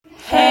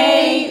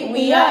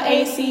We are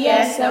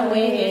ACS and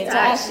we're here to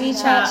actually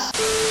chat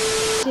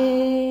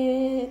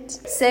shit.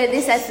 So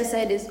this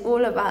episode is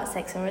all about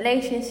sex and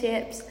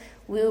relationships.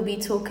 We'll be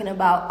talking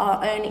about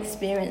our own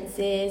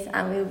experiences,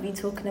 and we'll be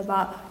talking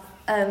about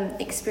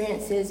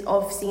experiences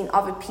of seeing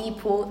other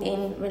people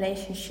in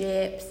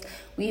relationships.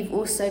 We've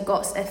also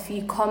got a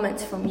few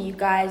comments from you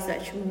guys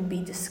that we'll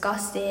be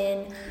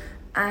discussing.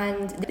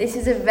 And this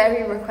is a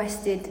very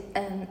requested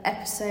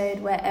episode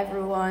where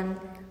everyone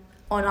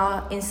on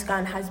our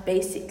Instagram has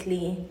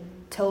basically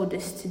told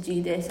us to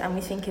do this, and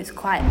we think it's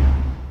quite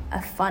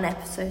a fun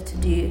episode to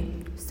do.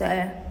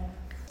 So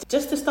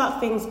just to start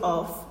things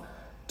off,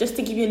 just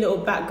to give you a little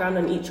background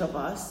on each of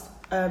us,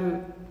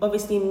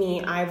 obviously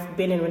me, I've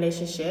been in a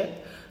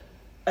relationship.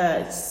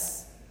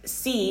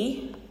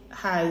 C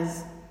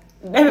has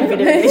never been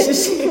in a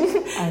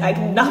relationship, like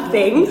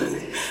nothing.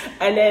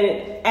 And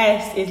then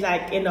S is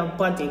like in a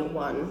budding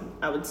one,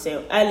 I would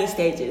say, early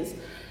stages.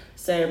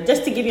 So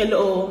just to give you a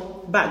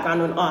little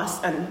background on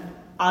us and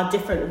our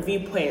different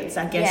viewpoints,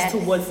 I guess,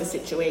 towards the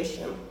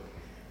situation.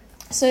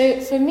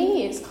 So for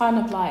me, it's kind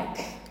of like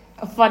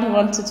a funny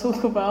one to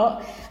talk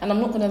about. And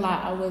I'm not going to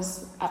lie, I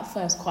was at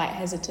first quite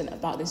hesitant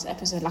about this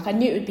episode. Like, I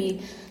knew it would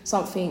be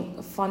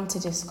something fun to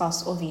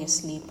discuss,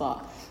 obviously,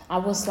 but I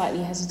was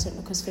slightly hesitant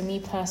because for me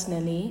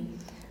personally,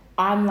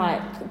 I'm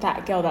like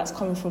that girl that's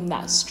coming from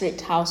that strict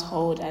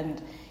household,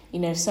 and, you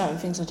know, certain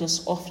things are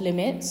just off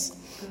limits.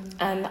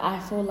 And I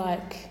feel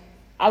like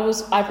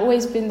I've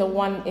always been the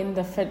one in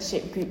the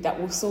friendship group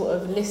that will sort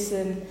of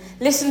listen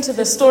to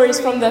the stories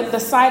from the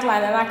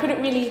sideline, and I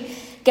couldn't really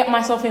get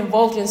myself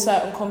involved in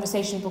certain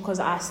conversations because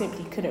I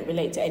simply couldn't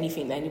relate to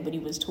anything that anybody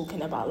was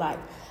talking about. Like,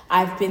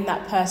 I've been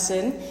that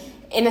person.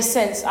 In a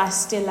sense, I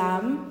still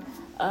am,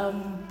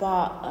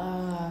 but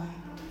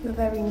you're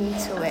very new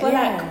to it. I feel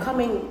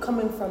like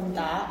coming from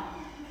that,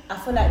 I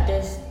feel like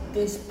there's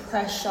this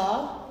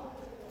pressure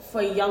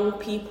for young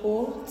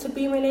people to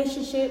be in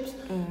relationships.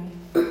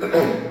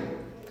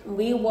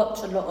 We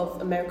watch a lot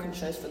of American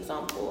shows, for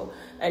example,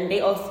 and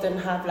they often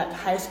have like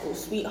high school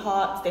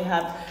sweethearts. They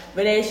have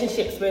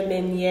relationships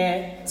within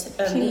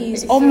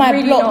please, on my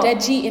really block, they're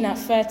cheating at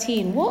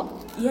 13. What?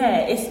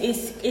 Yeah,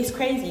 it's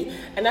crazy,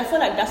 and I feel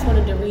like that's one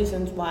of the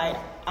reasons why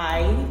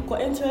I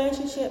got into a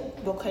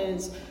relationship,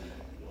 because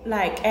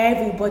like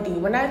everybody,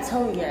 when I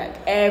tell you, like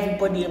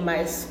everybody in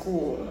my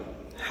school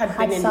had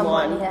been in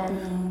someone, one. Yeah.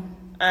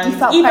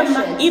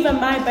 And even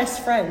my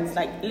best friends,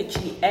 like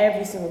literally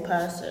every single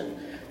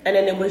person. And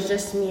then it was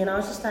just me, and I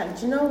was just like,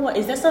 do you know what?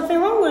 Is there something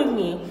wrong with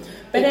me?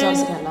 But it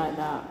does get like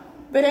that.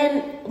 But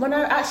then when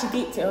I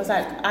actually deeped it, I was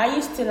like, I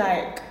used to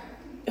like,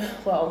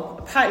 well,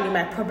 apparently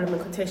my problem in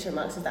quotation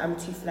marks is that I'm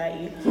too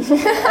flirty.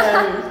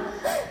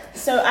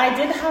 So I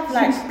did have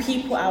like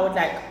people I would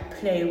like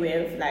play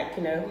with, like,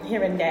 you know,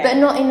 here and there. But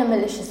not in a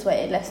malicious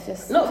way. Let's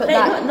just not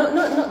that.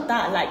 Not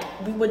that. Like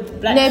we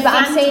would. Like, no, but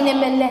I'm saying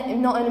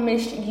not in a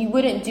malicious. You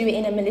wouldn't do it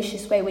in a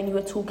malicious way when you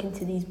were talking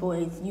to these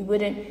boys. You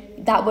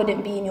wouldn't. That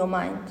wouldn't be in your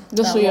mind.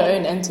 Just for your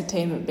own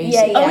entertainment,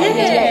 basically.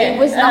 Yeah. It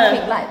was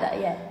nothing like that.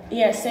 Yeah.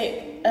 Yeah. So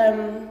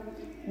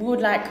we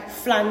would like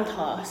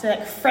flanter, so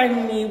like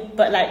friendly,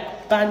 but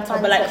like banter,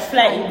 but like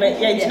flirty, but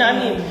yeah, do you know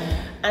what I mean?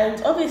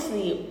 And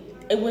obviously,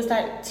 it was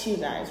like two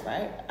guys,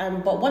 right?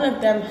 But one of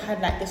them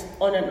had like this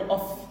on and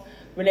off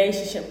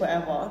relationship,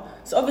 whatever.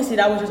 So obviously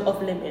that was just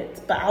off limits.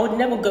 But I would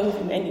never go with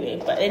him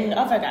anyway. But then the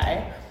other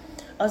guy,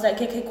 I was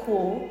like, okay,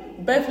 cool.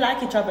 Both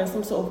like each other in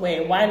some sort of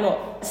way. Why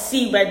not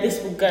see where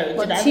this will go?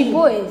 What, two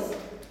boys?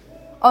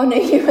 Oh no,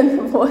 you and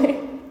the boy.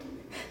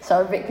 So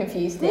I'm a bit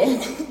confused there.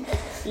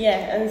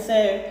 Yeah, and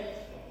so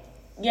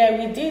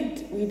yeah, we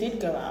did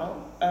go out.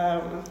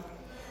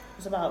 It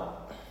was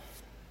about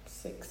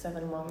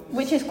 6-7 months.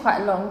 Which is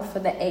quite long for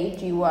the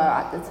age you were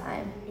at the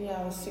time.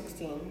 Yeah, I was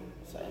 16,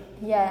 so.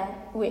 Yeah,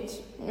 which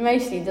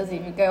mostly doesn't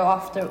even go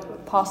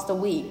past a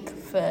week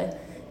for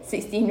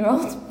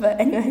 16-year-olds,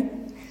 but anyway.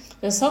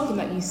 There's something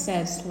that you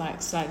said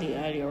like slightly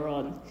earlier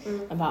on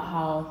about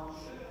how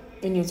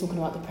when you were talking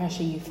about the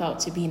pressure you felt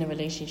to be in a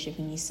relationship,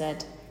 and you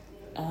said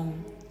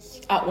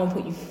at one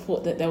point you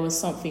thought that there was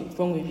something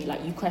wrong with you,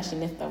 like you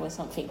questioned if there was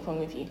something wrong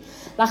with you.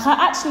 Like,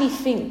 I actually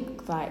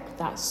think like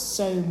that's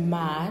so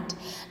mad.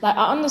 Like,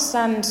 I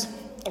understand,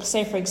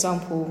 say for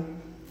example,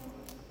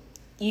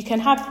 you can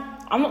have,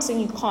 I'm not saying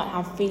you can't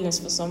have feelings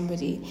for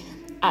somebody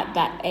at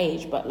that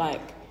age, but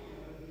like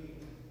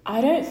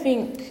I don't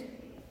think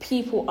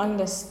people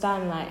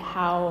understand like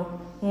how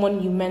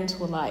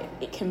monumental like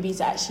it can be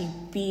to actually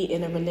be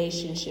in a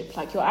relationship.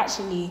 Like, you're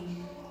actually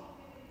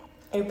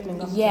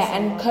opening up,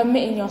 and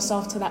committing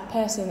yourself to that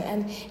person,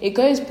 and it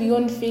goes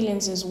beyond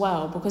feelings as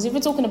well, because if we're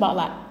talking about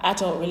like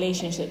adult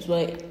relationships,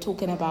 we're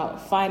talking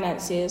about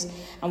finances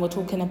and we're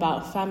talking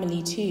about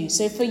family too.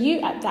 So for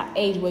you at that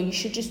age where you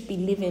should just be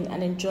living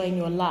and enjoying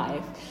your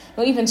life,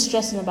 not even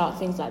stressing about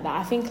things like that,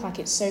 I think like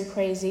it's so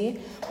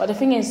crazy. But the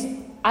thing is,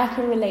 I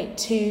can relate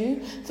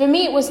too. For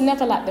me, it was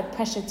never like the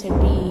pressure to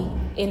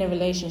be in a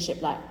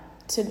relationship. Like,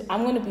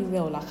 I'm going to be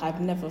real, like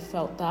I've never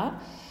felt that.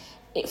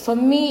 For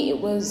me, it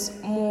was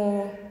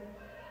more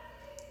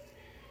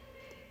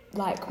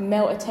like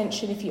male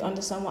attention, if you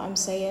understand what I'm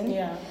saying.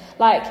 Yeah.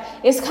 Like,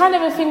 it's kind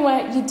of a thing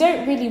where you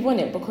don't really want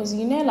it, because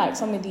you know, like,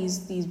 some of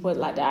these words,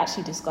 like, they're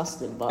actually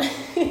disgusting, but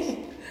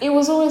it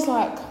was always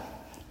like,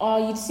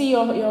 oh, you'd see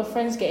your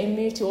friends getting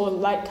moved to, or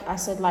like I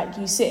said, like,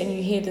 you sit and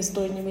you hear the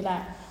story and you be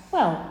like,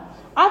 well,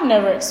 I've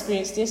never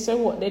experienced this, so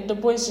what? The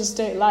boys just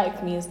don't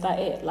like me. Is that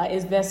it? Like,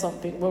 is there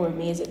something wrong with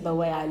me? Is it the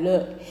way I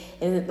look?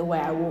 Is it the way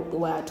I walk, the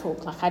way I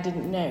talk? Like, I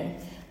didn't know.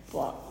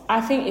 But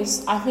I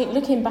think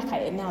looking back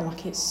at it now,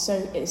 like, it's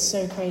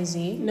so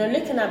crazy. No,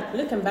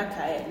 looking back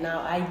at it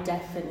now, I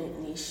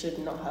definitely should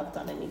not have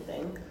done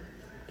anything.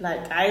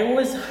 Like, I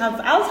was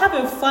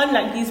having fun,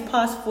 like, these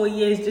past 4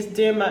 years, just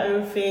doing my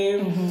own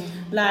thing.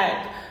 Mm-hmm.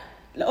 Like,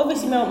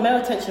 obviously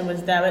male attention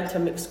was there. I went to a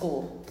mixed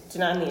school. Do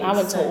you know what I mean? I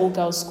went to an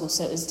all-girls school,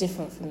 so it was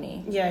different for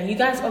me. Yeah, you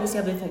guys obviously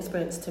have a different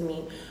experience to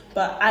me.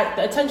 But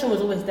the attention was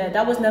always there.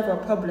 That was never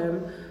a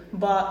problem.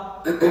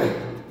 But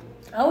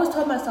I always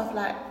told myself,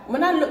 like,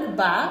 when I look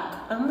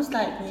back, I'm just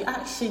like, you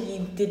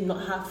actually did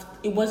not have...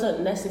 It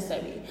wasn't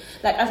necessary.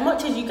 Like, as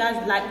much as you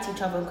guys liked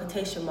each other in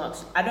quotation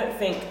marks, I don't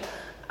think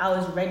I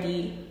was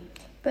ready...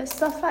 But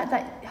stuff like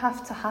that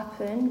have to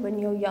happen when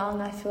you're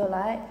young, I feel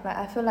like.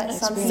 I feel like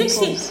some people...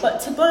 16,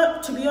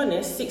 but to be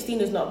honest,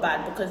 16 is not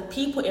bad, because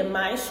people in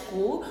my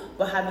school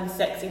were having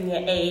sex in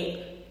year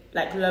 8,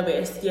 like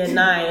lowest, year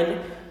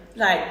 9.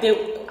 Like,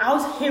 I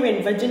was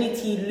hearing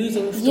virginity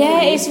losing stories.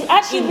 Yeah, it's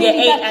actually in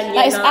really year 8 bad. and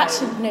Like,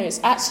 year 9. it's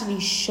actually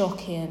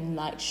shocking,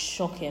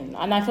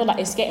 and I feel like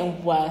it's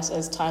getting worse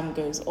as time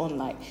goes on.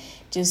 Like,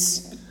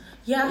 just...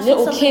 Yeah,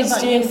 little kids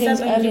doing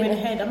things early in the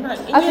head. I'm like,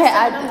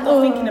 I'm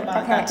not thinking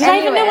about that. Did I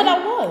even know what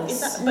that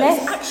was?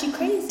 It's actually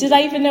crazy. Did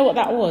I even know what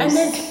that was? And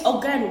then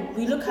again,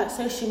 we look at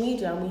social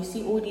media and we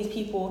see all these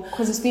people,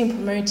 because it's being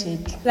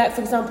promoted. Like,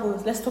 for example,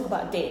 let's talk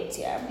about dates.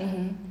 Yeah,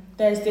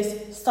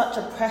 there's such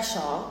a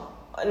pressure,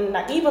 and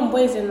like even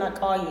boys in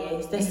like our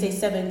years, let's say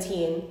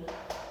 17.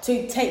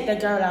 To take the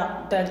girl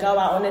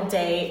out on a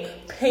date,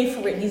 pay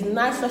for it, these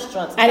nice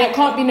restaurants. And it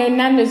can't be no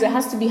Nando's, it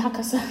has to be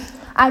Hakkasan.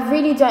 I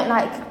really don't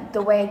like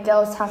the way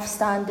girls have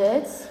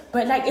standards.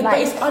 But but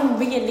it's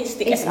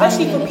unrealistic,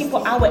 especially for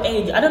people our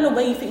age. I don't know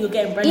where you think you're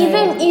getting bread.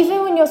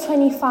 Even when you're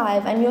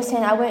 25 and you're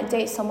saying, I won't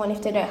date someone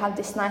if they don't have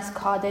this nice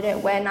car, they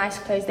don't wear nice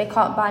clothes, they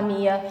can't buy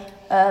me a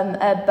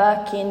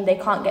Birkin, they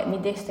can't get me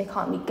this, they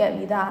can't get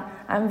me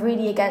that. I'm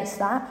really against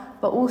that.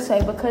 But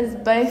also because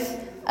both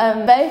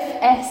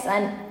S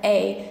and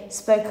A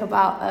spoke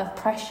about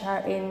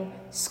pressure in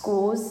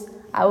schools,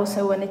 I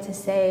also wanted to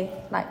say,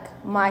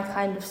 like, my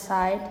kind of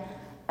side.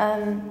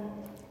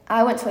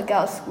 I went to a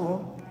girls'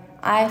 school.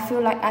 I feel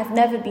like I've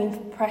never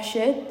been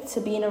pressured to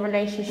be in a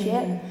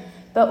relationship,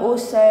 but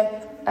also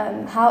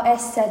how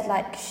S said,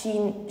 like,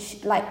 she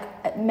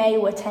like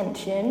male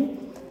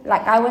attention.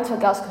 Like, I went to a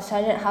girls' school, so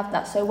I didn't have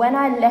that. So when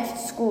I left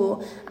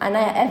school and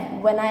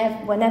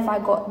whenever I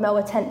got male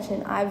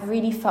attention, I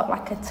really felt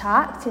like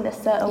attacked in a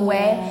certain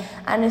way,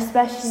 and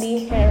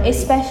especially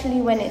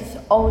when it's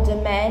older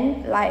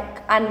men.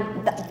 Like,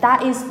 and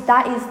that is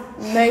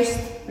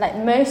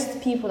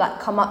most people that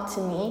come up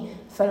to me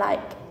for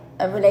like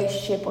a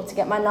relationship or to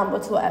get my number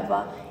to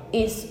whatever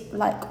is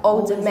like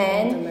older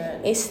men.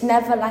 It's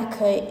never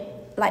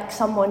like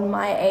someone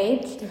my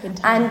age,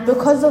 and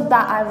because of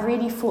that I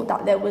really thought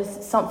that there was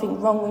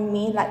something wrong with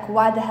me. Like,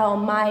 why the hell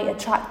am I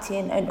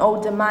attracting an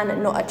older man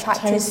and not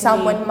attracting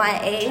someone my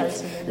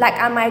age? Like,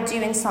 am I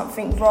doing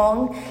something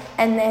wrong?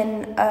 And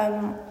then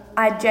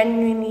I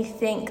genuinely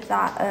think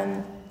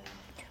that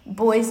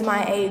boys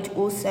my age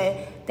also,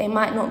 they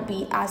might not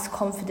be as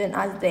confident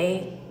as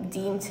they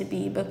deem to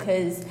be,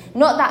 because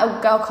not that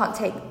a girl can't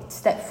take a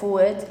step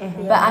forward,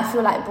 but I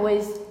feel like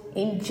boys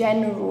in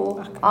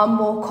general are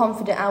more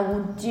confident and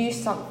will do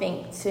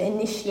something to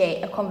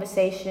initiate a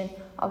conversation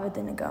other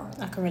than a girl.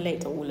 I can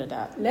relate to all of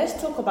that.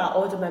 Let's talk about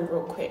older men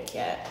real quick,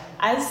 yeah.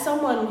 As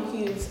someone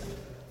who's,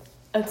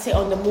 I'd say,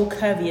 on the more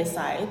curvier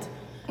side,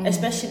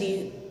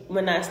 especially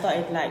when I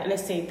started, like,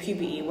 let's say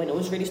puberty, when it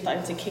was really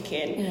starting to kick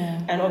in,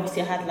 and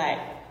obviously I had like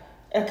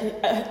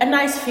a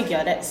nice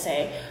figure, let's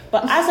say.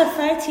 But as a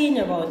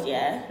 13-year-old,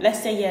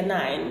 let's say year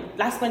 9,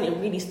 that's when it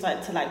really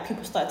started to, like,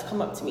 people started to come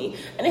up to me.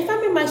 And if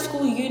I'm in my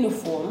school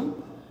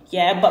uniform,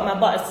 but my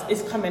butt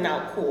is coming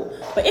out, cool.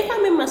 But if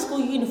I'm in my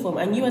school uniform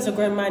and you as a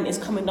grown man is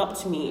coming up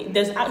to me,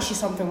 there's actually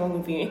something wrong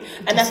with you.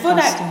 And I feel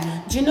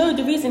like, do you know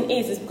the reason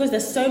is because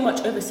there's so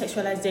much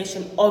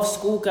over-sexualization of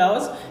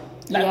schoolgirls.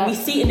 Like, we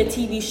see it in the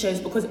TV shows,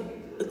 because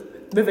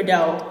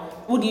Riverdale,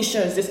 all these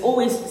shows, there's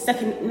always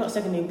not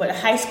secondary, but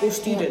high school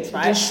students,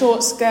 right? The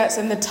short skirts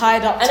and the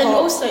tied up tops. And then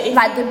also,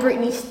 like the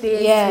Britney Spears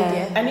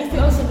video. And if you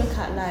also look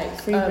at,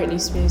 like, Free Britney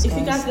Spears, if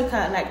you guys look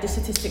at, like, the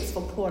statistics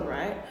for porn,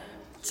 right?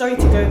 Sorry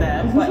to go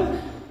there, but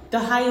the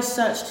highest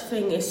searched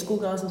thing is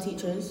schoolgirls and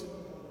teachers.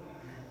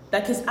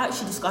 Like, it's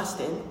actually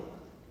disgusting.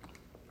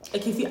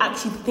 Like, if you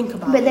actually think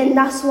about it. But then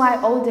that's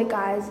why older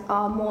guys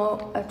are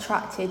more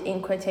attracted,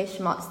 in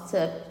quotation marks,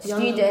 to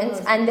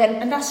students, and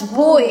that's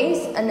boys,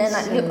 and then,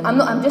 like, look,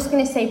 I'm just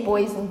gonna say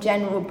boys in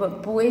general,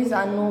 but boys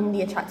are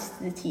normally attracted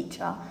to the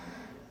teacher.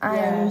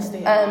 And Yes,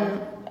 they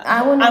are.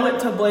 I went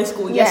to a boys'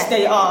 school. Yes,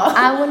 they are.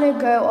 I want to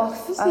go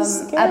off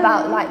scary.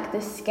 about like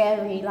the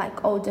scary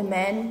like older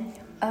men.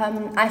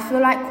 I feel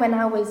like when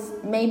I was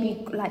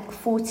maybe like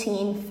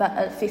 14,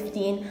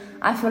 15,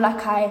 I feel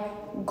like I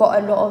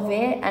got a lot of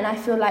it, and I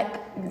feel like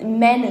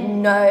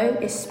men know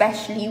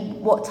especially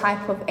what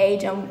type of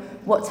age and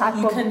what type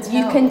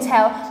You can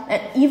tell,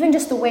 even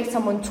just the way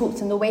someone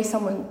talks and the way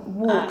someone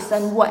walks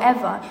and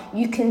whatever,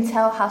 you can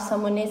tell how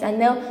someone is.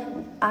 And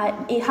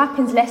it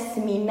happens less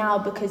to me now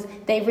because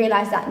they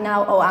realize that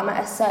now, I'm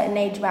at a certain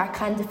age where I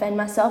can defend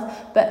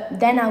myself, but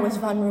then I was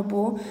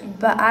vulnerable.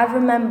 But I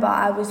remember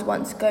I was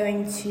once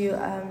going to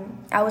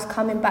I was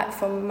coming back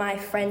from my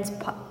friend's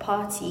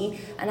party,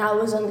 and I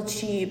was on the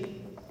tube,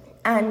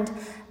 and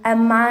a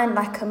man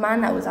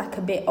that was like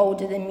a bit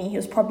older than me, he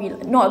was probably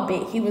not a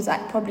bit, he was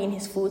like probably in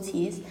his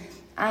 40s,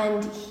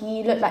 and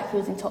he looked like he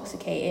was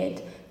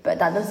intoxicated, but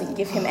that doesn't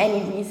give him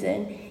any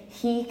reason.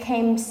 He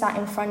came, sat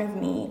in front of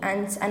me,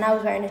 and I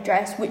was wearing a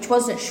dress which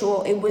wasn't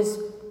short, it was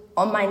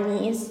on my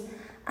knees,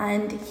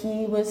 and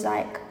he was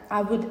like,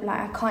 I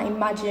can't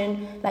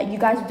imagine, like, you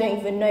guys don't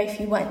even know if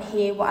you weren't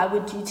here what I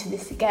would do to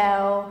this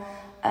girl,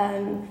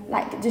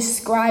 like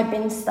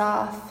describing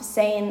stuff,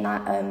 saying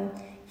that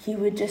he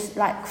would just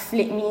like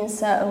flip me in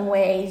certain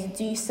ways,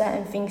 do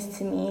certain things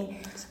to me.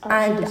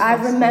 And I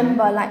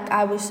remember like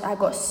I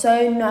got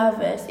so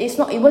nervous.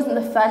 It wasn't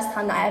the first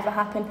time that ever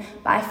happened,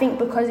 but I think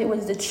because it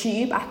was the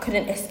tube, I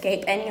couldn't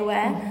escape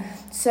anywhere.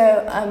 Mm-hmm. So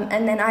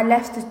and then I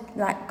left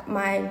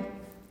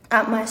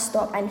at my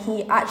stop, and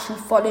he actually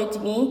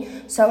followed me.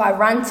 So I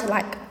ran to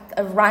like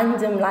a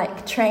random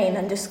like train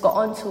and just got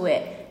onto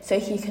it, so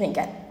he couldn't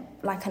get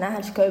and I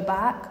had to go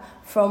back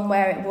from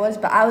where it was.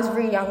 But I was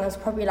really young, I was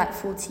probably like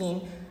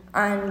 14.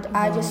 And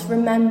I just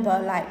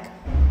remember, like,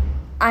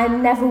 I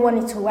never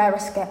wanted to wear a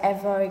skirt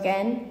ever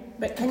again.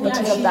 But I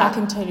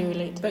can totally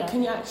relate to that. But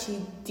can you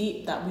actually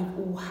deep that we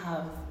all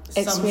have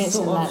some experience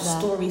sort like of that.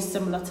 story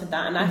similar to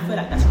that? And I feel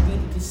like that's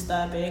really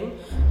disturbing,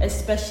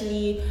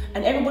 especially,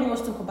 and everybody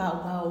wants to talk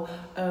about, well,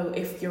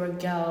 if you're a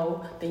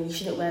girl, then you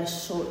shouldn't wear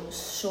short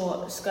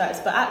skirts.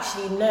 But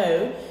actually,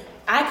 no.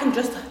 I can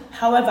dress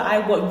however I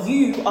want.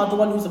 You are the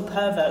one who's a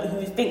pervert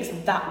who thinks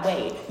that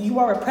way. You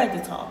are a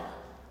predator.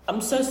 I'm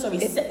so sorry.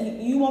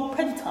 You are a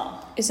predator.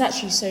 It's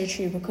actually so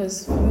true,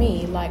 because for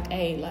me,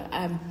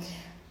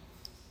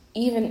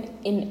 even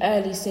in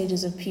early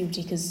stages of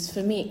puberty, because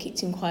for me it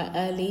kicked in quite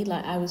early.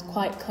 Like, I was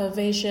quite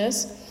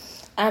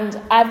curvaceous, and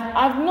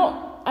I've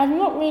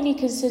not really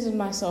considered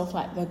myself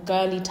like the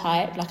girly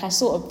type. Like,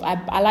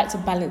 I like to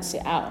balance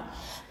it out.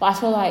 But I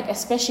feel like,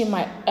 especially in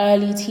my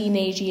early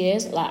teenage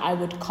years, like, I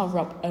would cover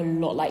up a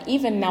lot. Like,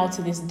 even now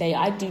to this day,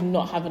 I do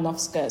not have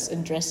enough skirts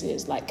and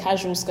dresses, like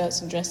casual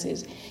skirts and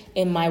dresses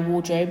in my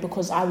wardrobe,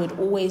 because I would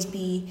always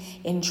be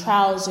in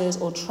trousers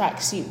or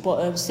tracksuit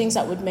bottoms, things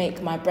that would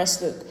make my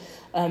breasts look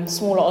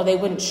smaller, or they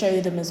wouldn't show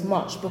them as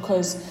much,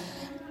 because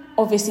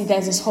obviously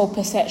there's this whole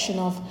perception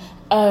of,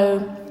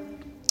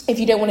 if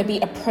you don't want to be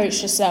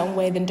approached a certain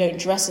way, then don't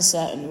dress a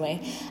certain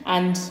way.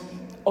 And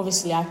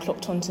obviously I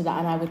clocked onto that,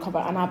 and I would cover,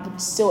 and I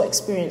would still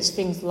experience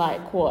things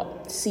like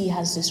what C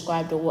has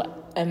described or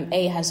what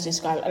A has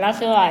described. And I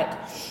feel like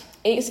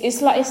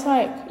it's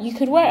like you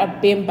could wear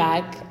a bin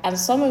bag, and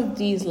some of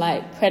these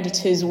like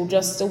predators will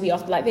just still be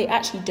off, like they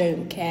actually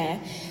don't care.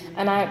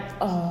 And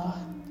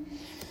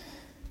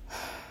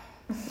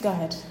go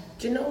ahead.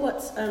 Do you know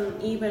what's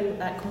even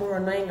like more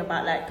annoying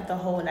about like the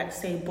whole like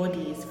say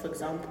bodies, for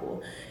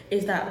example,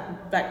 is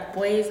that like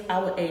boys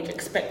our age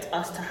expect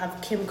us to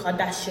have Kim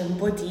Kardashian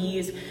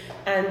bodies,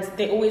 and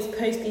they always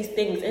post these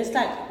things. It's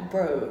like,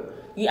 bro,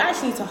 you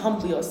actually need to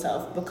humble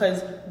yourself,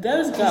 because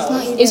those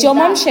girls. Is your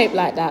mum shaped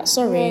like that?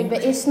 Sorry. No,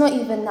 but it's not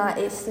even that.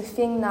 It's the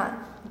thing that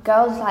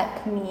girls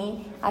like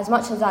me, as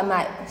much as I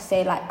might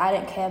say like I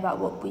don't care about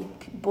what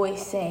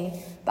boys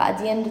say, but at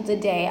the end of the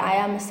day, I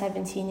am a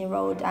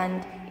 17-year-old,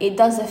 and it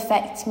does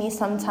affect me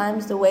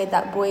sometimes the way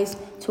that boys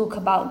talk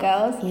about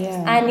girls.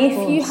 Yeah, and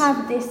if you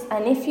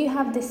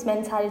have this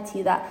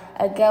mentality that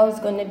a girl's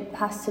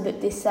has to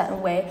look this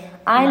certain way,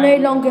 I no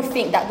longer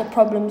think that the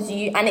problem's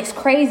you. And it's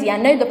crazy. I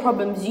know the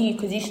problem's you,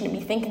 because you shouldn't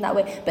be thinking that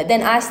way. But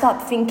then I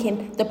start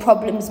thinking the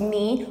problem's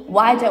me.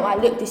 Why don't I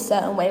look this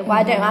certain way?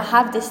 Why don't I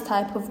have this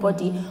type of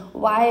body?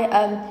 Why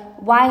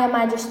am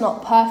I just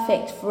not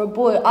perfect for a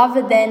boy?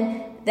 Other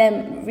than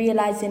them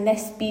realizing,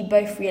 let's be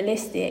both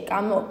realistic.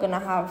 I'm not gonna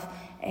have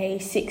a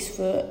 6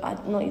 foot,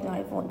 not even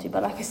I want to,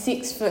 but like a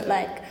 6 foot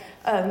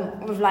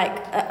with like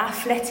an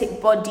athletic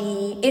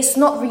body. It's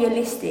not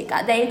realistic.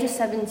 At the age of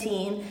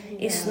 17,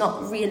 it's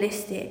not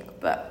realistic.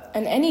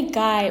 And any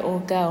guy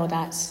or girl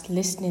that's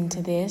listening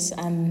to this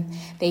and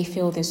they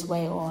feel this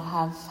way or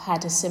have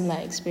had a similar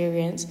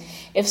experience,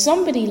 if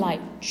somebody like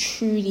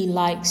truly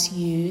likes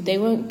you, they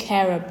won't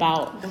care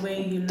about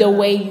the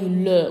way you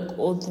look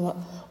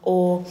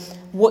or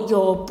what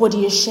your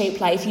body is shaped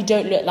like. If you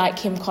don't look like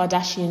Kim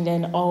Kardashian,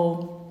 then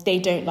they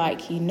don't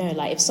like you. No,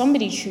 like if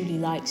somebody truly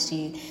likes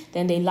you,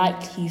 then they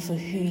like you for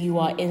who you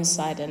are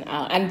inside and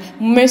out, and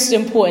most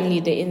importantly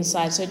the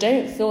inside. So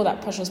don't feel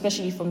that pressure,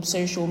 especially from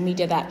social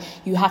media, that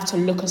you have to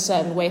look a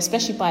certain way,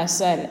 especially by a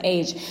certain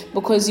age,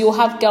 because you'll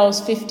have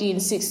girls 15,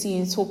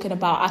 16 talking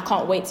about, I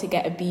can't wait to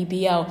get a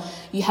BBL.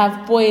 You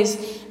have boys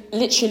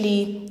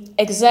literally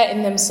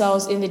exerting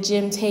themselves in the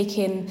gym,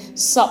 taking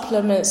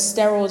supplements,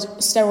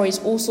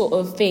 steroids, all sort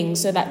of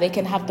things, so that they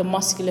can have the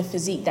muscular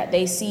physique that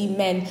they see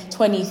men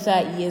 20,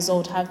 30 years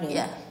old having.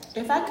 Yeah.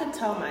 If I could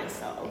tell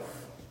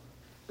myself,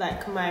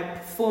 like my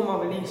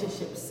former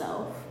relationship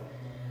self,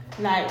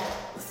 like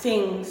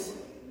things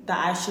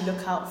that I should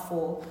look out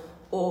for,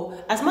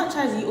 or as much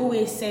as you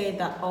always say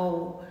that,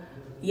 oh,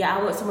 yeah,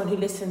 I want someone who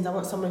listens, I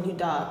want someone who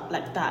does,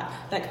 like that.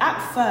 Like at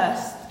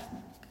first,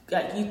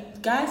 like you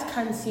guys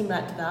can seem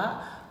like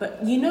that,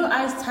 but you know,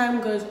 as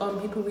time goes on,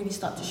 people really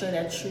start to show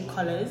their true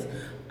colours.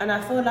 And I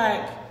feel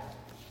like,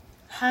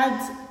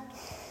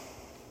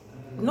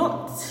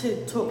 not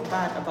to talk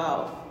bad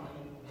about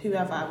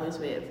whoever I was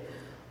with,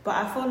 but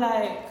I feel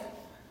like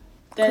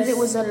because it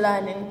was a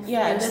learning.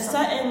 Yeah, there's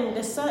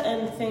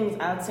certain things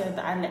I'd say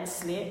that I let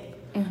slip.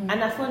 Mm-hmm.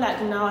 And I feel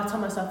like now I tell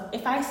myself,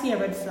 if I see a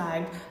red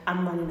flag,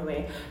 I'm running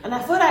away. And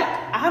I feel like,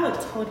 I haven't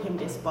told him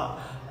this, but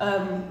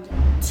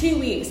 2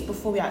 weeks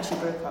before we actually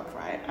broke up,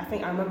 right, I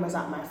think I remember I was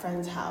at my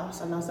friend's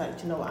house and I was like,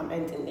 do you know what, I'm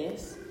ending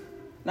this.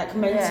 Like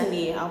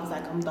mentally, I was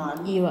like, I'm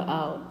done. You were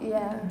out.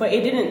 Yeah. But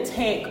it didn't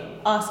take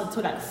us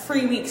until like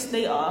 3 weeks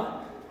later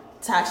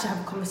to actually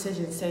have a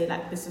conversation and say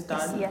like, this is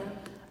done. Yeah.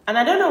 And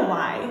I don't know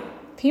why.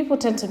 People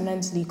tend to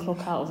mentally clock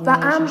out of a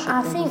but relationship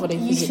I before they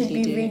think you should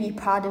be do. really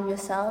proud of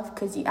yourself,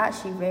 because you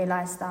actually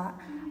realise that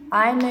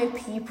I know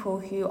people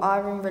who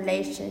are in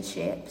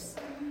relationships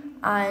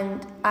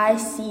and I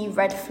see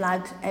red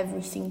flags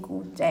every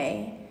single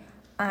day.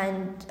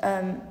 And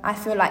I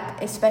feel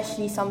like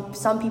especially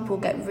some people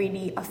get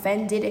really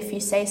offended if you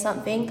say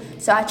something.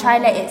 So I try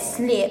to let it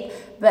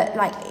slip, but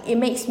like it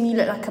makes me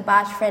look like a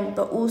bad friend,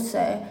 but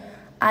also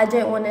I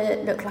don't want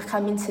to look like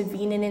I'm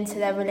intervening into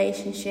their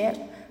relationship.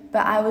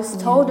 But I was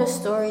told a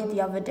story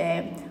the other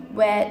day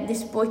where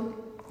this boy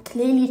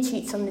clearly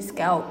cheats on this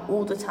girl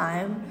all the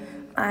time.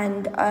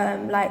 And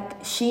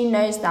like she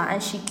knows that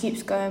and she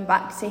keeps going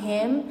back to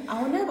him.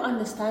 I will never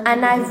understand.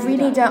 And I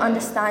really don't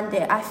understand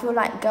it. I feel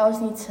like girls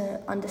need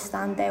to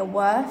understand their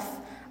worth.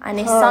 And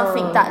it's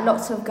something that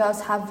lots of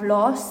girls have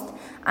lost.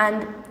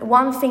 And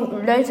one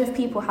thing loads of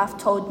people have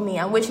told me,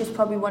 and which is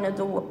probably one of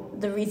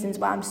the reasons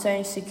why I'm so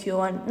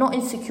insecure, and not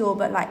insecure,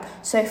 but like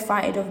so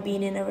frightened of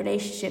being in a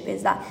relationship,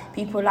 is that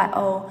people are like,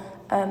 oh,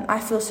 I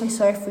feel so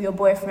sorry for your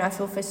boyfriend. I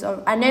feel so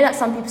sorry. I know that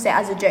some people say it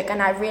as a joke,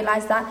 and I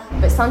realise that,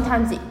 but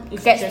sometimes it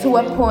gets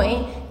genuine. To a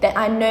point that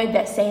I know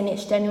that saying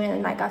it's genuine,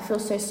 and like, I feel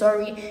so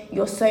sorry,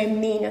 you're so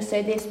mean, you're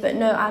so this, but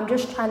no, I'm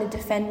just trying to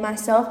defend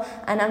myself,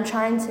 and I'm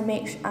trying to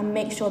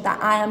make sure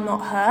that I am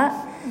not hurt.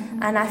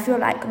 Mm-hmm. And I feel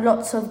like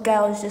lots of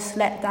girls just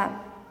let that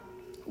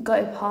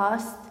go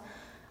past.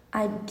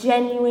 I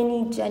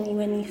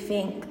genuinely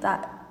think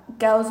that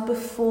girls,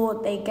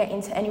 before they get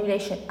into any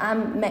relationship, I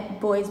met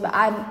boys, but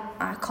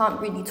I can't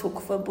really talk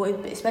for boys,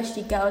 but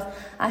especially girls,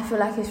 I feel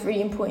like it's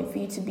really important for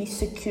you to be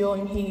secure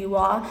in who you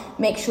are.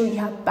 Make sure you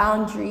have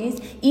boundaries,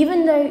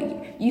 even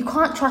though you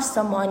can't trust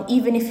someone,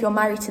 even if you're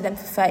married to them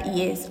for 30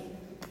 years.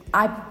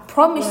 I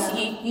promise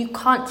you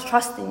can't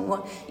trust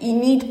anyone. You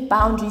need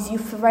boundaries. You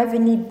forever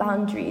need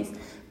boundaries,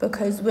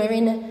 because we're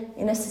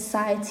in a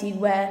society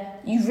where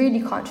you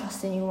really can't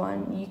trust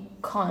anyone.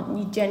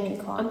 You genuinely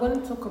can't. I'm going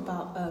to talk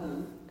about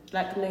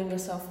like knowing your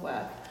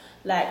self-worth.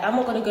 Like, I'm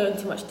not going to go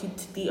into much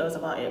details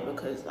about it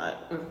because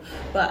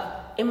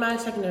but in my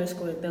secondary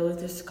school there was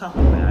this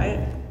couple,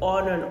 right,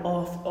 on and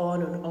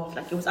off,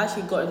 like it was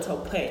actually gotten to a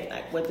point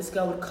like where this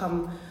girl would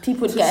come,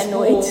 people would get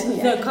annoyed,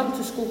 come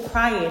to school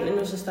crying, and it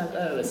was just like,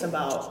 oh, it's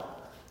about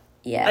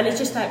and it's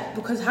just like,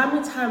 because how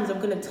many times I'm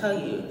going to tell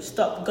you,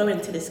 stop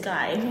going to this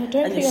guy. No,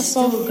 don't put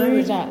yourself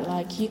through that.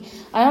 Like,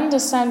 I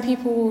understand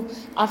people,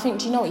 I think,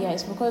 do you know what,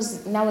 it's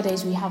because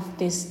nowadays we have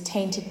this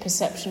tainted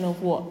perception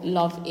of what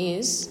love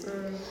is.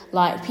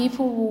 Like,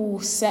 people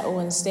will settle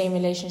and stay in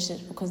relationships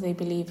because they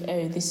believe,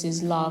 oh, this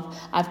is love.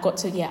 I've got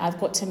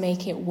to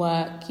make it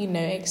work,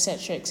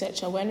 etc.,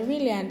 etc. When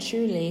really and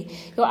truly,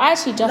 you're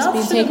actually just love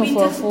being taken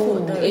for a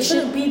fool. It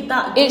shouldn't be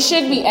that. It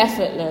should be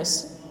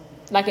effortless.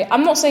 Like,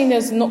 I'm not saying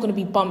there's not going to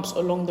be bumps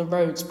along the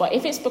roads, but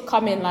if it's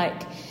becoming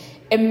like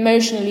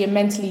emotionally and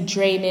mentally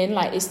draining,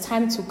 like, it's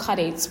time to cut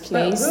its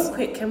place. But real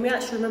quick, can we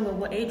actually remember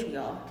what age we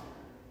are?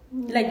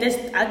 Like,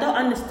 I don't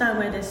understand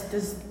why there's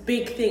this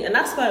big thing, and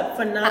that's why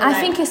for now. I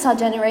think it's our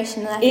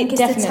generation, and I think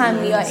it's the time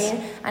we are in,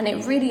 and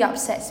it really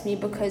upsets me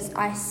because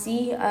I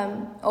see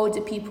older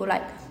people.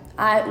 Like,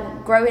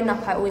 growing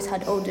up, I always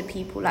had older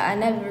people. Like, I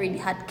never really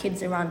had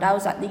kids around. I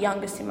was like the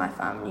youngest in my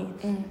family.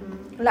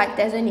 Mm-hmm. Like,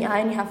 I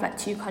only have like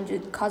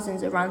 200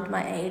 cousins around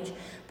my age,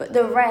 but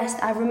the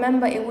rest, I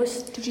remember it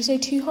was. Did you say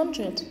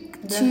 200?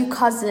 Two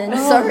cousins,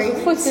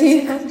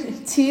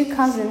 two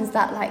cousins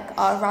that like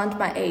are around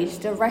my age.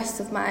 The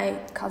rest of my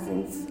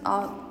cousins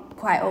are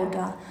quite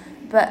older,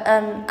 But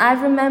I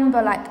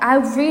remember, like, I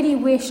really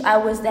wish I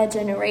was their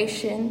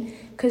generation,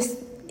 because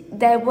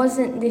there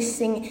wasn't this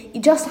thing,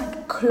 just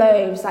like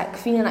clothes, like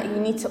feeling like you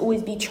need to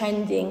always be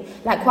trending.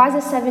 Like, why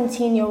is a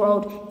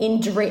 17-year-old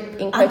in drip,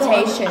 in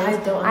quotations?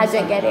 I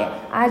don't get it.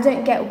 I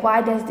don't get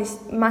why there's this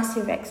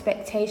massive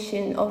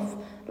expectation of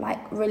like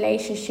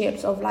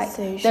relationships, of like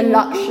the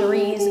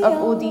luxuries of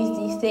all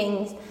these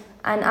things.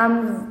 And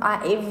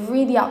it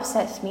really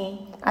upsets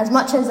me. As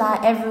much as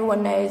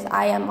everyone knows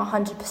I am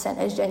 100%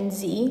 a Gen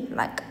Z,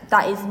 like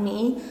that is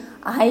me.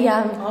 I'm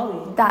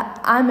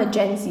a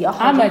Gen Z. 100%.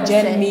 I'm a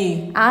Gen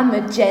me. I'm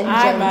a Gen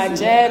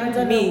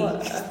me.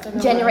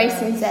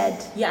 Generation Z.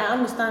 Yeah, I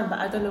understand, but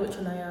I don't know which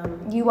one I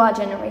am. You are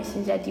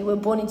Generation Z. You were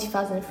born in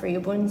 2003.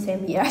 You're born in the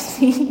same year as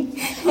me.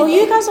 Oh,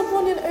 you guys are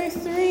born in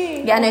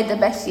 03. Yeah, I know, the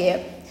best year.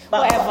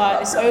 Whatever,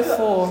 it's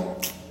 04.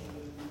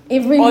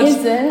 It really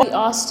isn't. We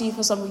asked you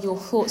for some of your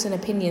thoughts and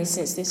opinions,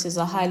 since this is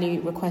a highly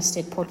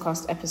requested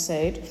podcast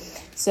episode.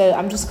 So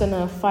I'm just going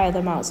to fire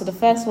them out. So the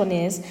first one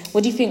is,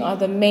 what do you think are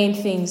the main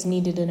things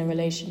needed in a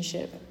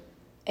relationship?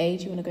 A,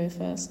 do you want to go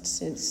first?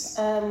 Since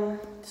some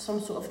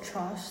sort of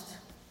trust.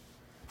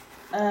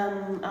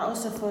 I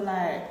also feel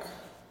like,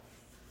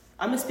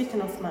 I'm just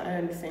speaking off my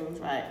own things,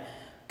 right?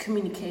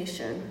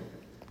 Communication.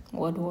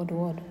 What?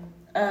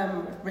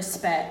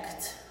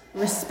 Respect.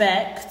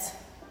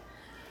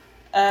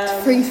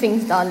 3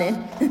 things, darling.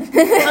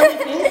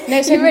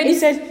 No, so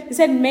it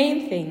said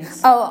main things.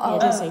 Oh. Yeah, it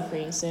didn't say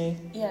 3, so.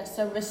 Yeah,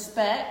 so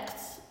respect,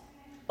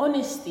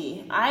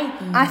 honesty.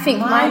 I think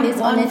mine is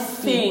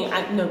honesty.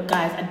 No,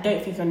 guys, I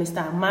don't think you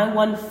understand. My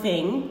one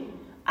thing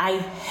I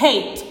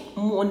hate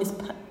more on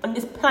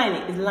this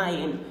planet is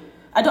lying.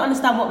 I don't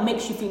understand what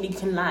makes you think that you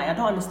can lie. I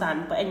don't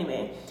understand. But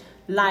anyway,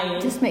 lying.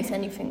 It just makes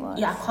anything worse.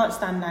 Yeah, I can't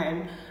stand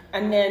lying.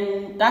 And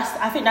then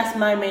I think that's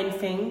my main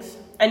things.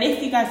 And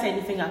if you guys say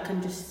anything, I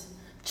can just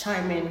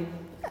chime in.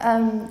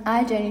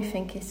 I genuinely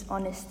think it's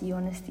honesty.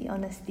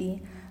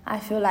 I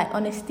feel like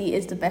honesty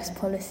is the best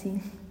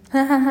policy.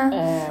 No,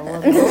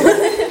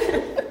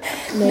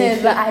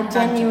 but I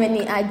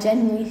genuinely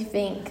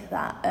think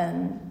that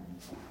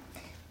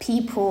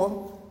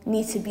people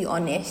need to be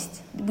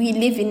honest. We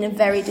live in a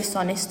very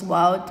dishonest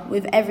world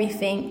with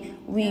everything.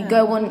 We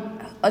go on,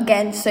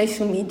 again,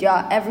 social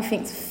media,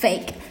 everything's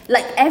fake.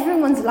 Like,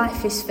 everyone's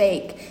life is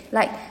fake.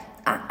 Like,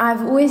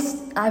 I've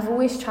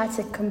always tried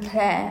to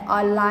compare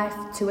our life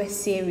to a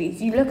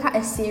series. You look at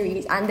a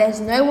series and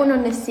there's no one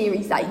on the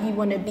series that you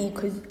want to be,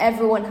 because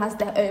everyone has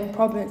their own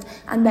problems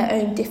and their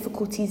own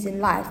difficulties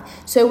in life.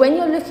 So when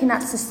you're looking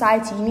at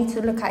society, you need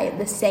to look at it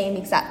the same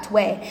exact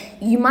way.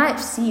 You might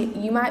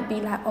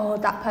be like, oh,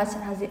 that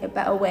person has it a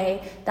better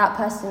way, that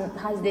person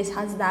has this,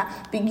 has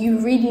that, but you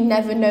really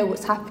never know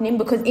what's happening,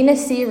 because in a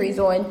series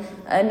or in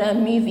a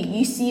movie,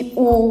 you see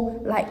all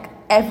like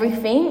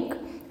everything.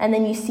 And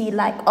then you see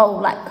like, oh,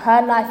 like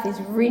her life is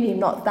really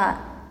not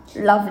that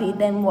lovely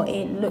than what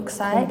it looks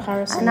like.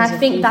 And I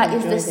think that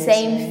is the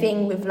same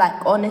thing with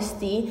like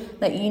honesty.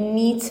 Like, you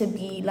need to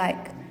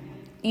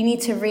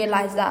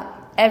realize that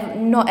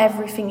not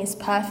everything is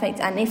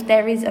perfect. And if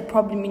there is a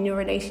problem in your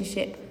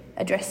relationship,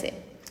 address it.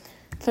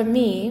 For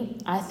me,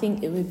 I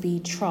think it would be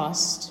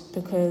trust,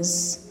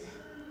 because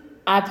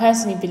I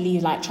personally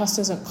believe like trust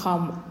doesn't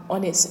come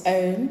on its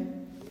own.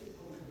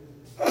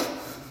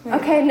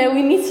 Okay, no,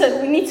 we need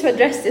to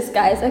address this,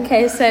 guys.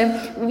 Okay, so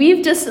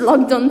we've just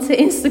logged on to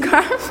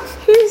Instagram.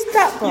 Who's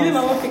that from? You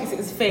know, my one thinks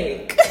it's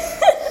fake.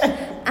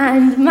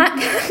 And Matt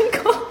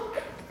Hancock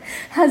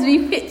has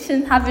been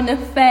pictured having an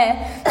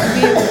affair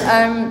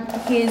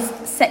with his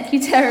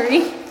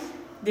secretary.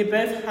 They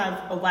both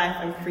have a wife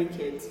and 3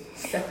 kids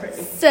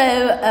separately.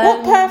 So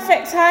what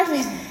perfect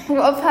timing!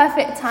 What a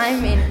perfect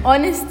timing.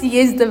 Honesty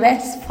is the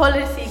best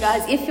policy,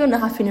 guys. If you're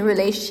not having a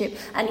relationship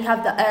and you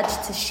have the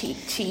urge to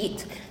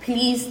cheat,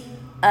 please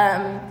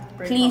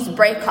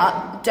break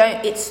up.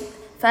 Don't. It's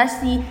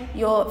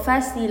you're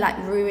like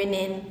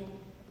ruining.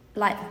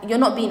 Like, you're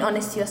not being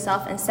honest to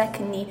yourself, and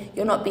secondly,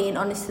 you're not being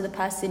honest to the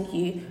person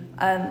who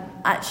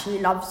actually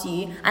loves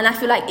you. And I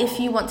feel like if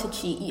you want to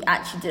cheat, you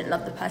actually didn't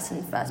love the person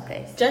in the first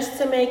place. Just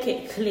to make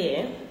it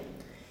clear,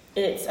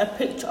 it's a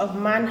picture of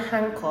Man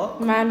Hancock,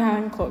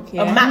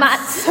 yeah.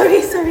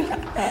 Sorry.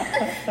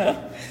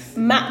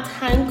 Matt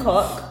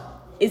Hancock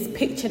is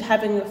pictured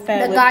having an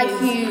affair with the guy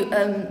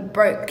who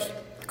broke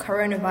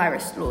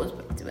coronavirus laws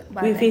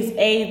with his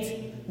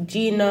aide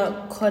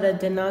Gina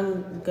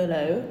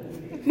Coladinangolo.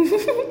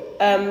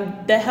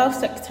 The health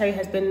secretary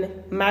has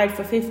been married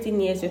for 15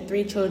 years with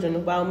 3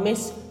 children, while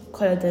Miss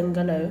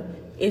Coladinangolo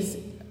is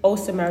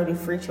also married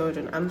with 3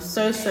 children. I'm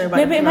so sorry about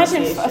the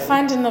pronunciation.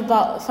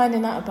 Imagine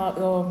finding out about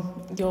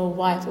your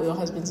wife or your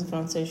husband's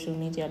on social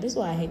media. This is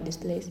why I hate this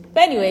place.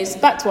 But anyways,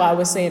 back to what I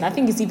was saying. I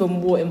think it's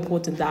even more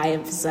important that I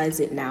emphasize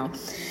it now.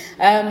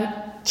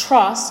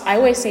 Trust. I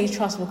always say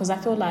trust because I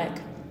feel like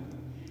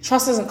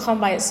trust doesn't come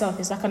by itself.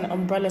 It's like an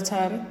umbrella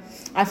term.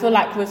 I feel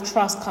like with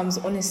trust comes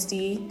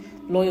honesty,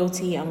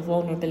 loyalty, and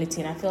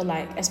vulnerability. And I feel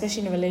like,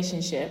 especially in a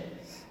relationship,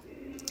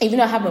 even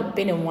though I haven't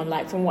been in one,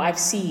 like from what I've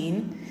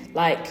seen,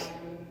 like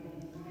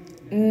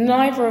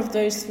neither of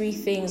those three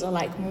things are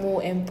like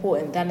more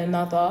important than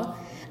another,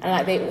 and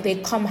like they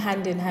come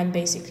hand in hand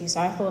basically.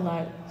 So I feel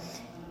like,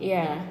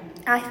 yeah,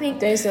 I think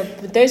those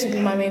would be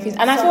my main things.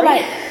 And I feel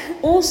like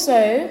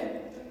also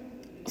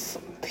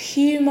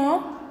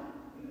humor.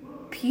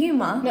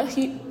 Puma. Not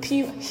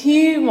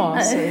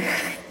humor. Sorry.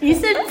 You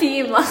said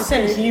Puma. You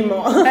said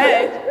humor.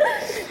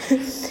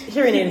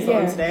 Hearing aids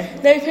on today.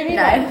 No, for me,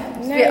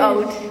 It's a bit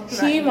old.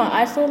 Humor.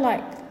 I feel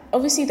like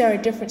obviously there are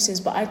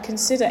differences, but I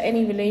consider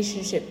any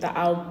relationship that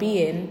I'll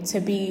be in to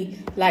be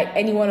like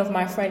any one of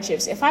my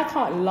friendships. If I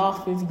can't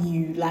laugh with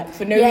you, like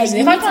for no reason,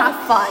 you if I need to can't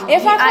have fun.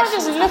 if You I can't actually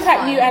just have look at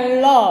fun. you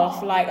and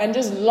laugh, like and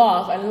just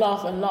laugh and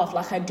laugh and laugh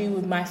like I do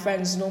with my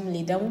friends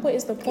normally, then what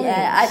is the point?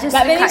 Yeah, I just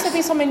like there think needs to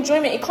be some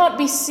enjoyment. It can't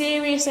be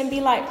serious and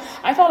be like,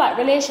 I feel like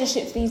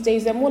relationships these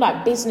days, they're more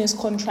like business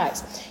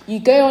contracts. You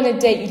go on a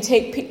date, you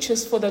take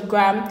pictures for the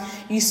gram,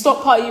 you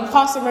stop part, you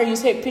pass somewhere, you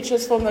take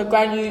pictures from the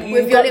gram, you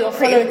With got your little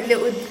follow-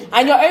 little.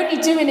 and you're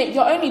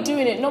only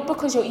doing it not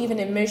because you're even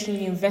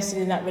emotionally invested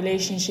in that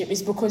relationship.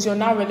 It's because your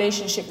now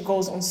relationship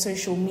goes on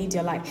social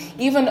media. Like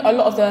even a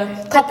lot of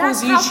the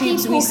couples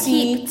YouTubes we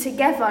see keep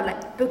together,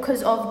 like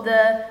because of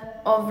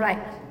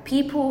like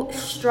people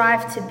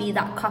strive to be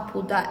that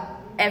couple that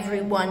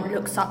everyone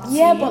looks up to.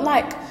 yeah, but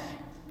like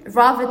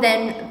rather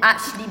than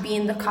actually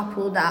being the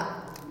couple that.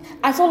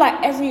 I feel like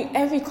every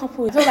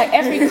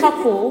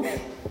couple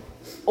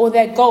or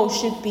their goals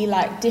should be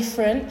like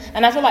different,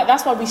 and I feel like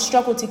that's why we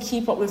struggle to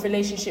keep up with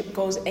relationship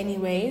goals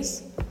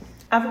anyways.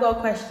 I've got a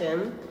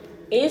question.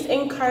 Is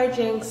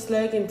encouraging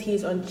slogan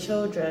teas on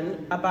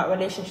children about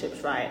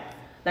relationships right?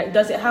 Like,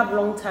 does it have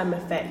long-term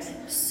effects?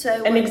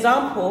 So An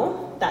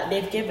example that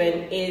they've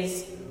given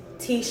is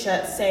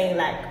T-shirts saying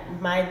like,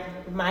 my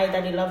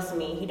daddy loves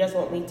me, he doesn't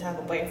want me to have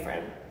a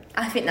boyfriend.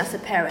 I think that's a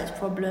parent's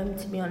problem,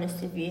 to be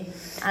honest with you.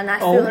 And I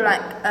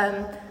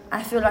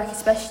feel like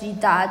especially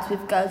dads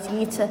with girls,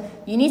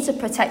 you need to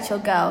protect your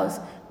girls.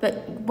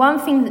 But one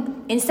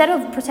thing, instead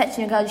of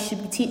protecting your girls, you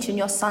should be teaching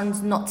your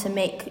sons not to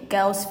make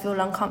girls feel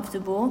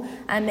uncomfortable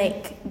and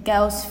make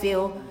girls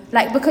feel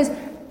like, because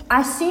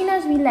as soon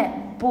as we let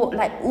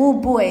all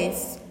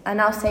boys, and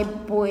I'll say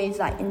boys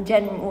like in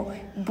general,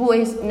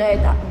 boys know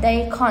that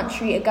they can't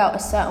treat a girl a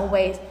certain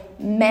way.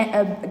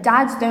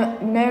 Dads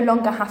don't no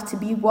longer have to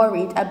be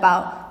worried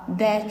about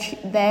their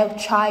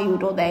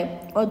child or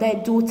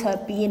their daughter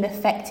being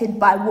affected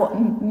by what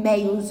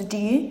males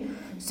do.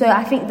 So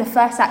I think the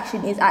first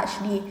action is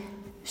actually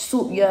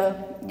sort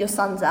your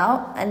sons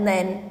out, and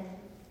then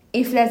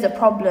if there's a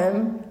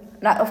problem,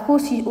 like of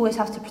course you always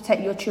have to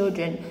protect your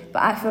children,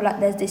 but I feel like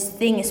there's this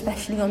thing,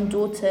 especially on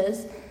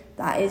daughters,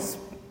 that is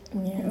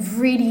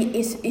really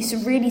it's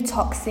really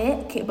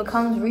toxic. It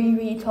becomes really,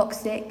 really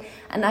toxic,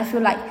 and I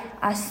feel like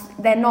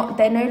they're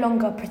no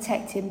longer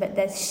protecting, but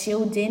they're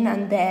shielding,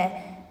 and they're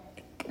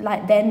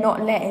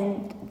not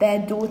letting their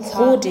daughter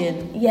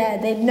Hoarding. Yeah,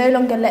 they no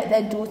longer let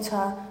their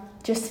daughter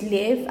just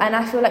live, and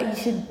I feel like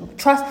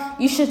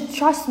you should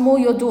trust more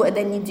your daughter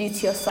than you do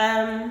to yourself.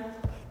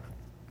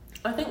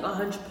 I think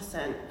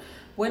 100%.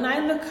 When I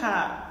look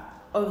at,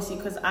 obviously,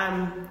 because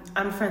I'm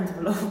friends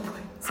with a lot of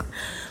boys,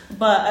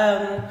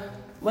 but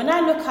when I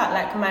look at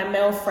like my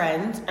male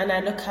friends and I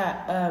look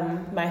at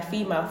my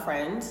female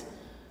friends,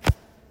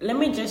 let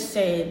me just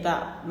say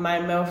that my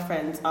male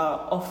friends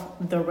are off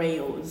the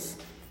rails.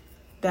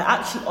 They're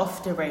actually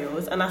off the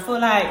rails, and I feel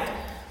like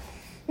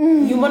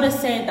you want to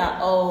say that,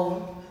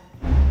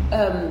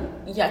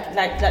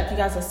 like you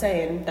guys are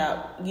saying,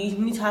 that you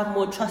need to have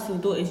more trust in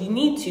your daughters. You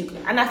need to,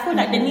 and I feel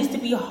like there needs to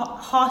be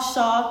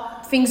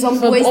harsher Things on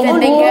boys than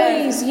they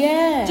boys, go.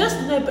 yeah.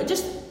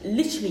 just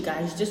literally,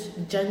 guys, just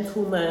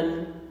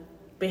gentleman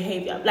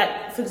behavior.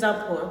 Like, for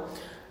example,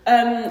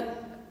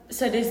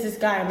 so there's this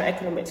guy in my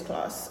economics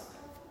class.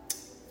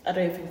 I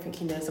don't even think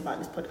he knows about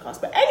this podcast,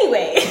 but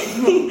anyway,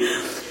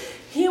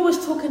 he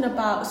was talking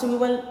about. So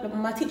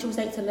my teacher was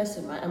late to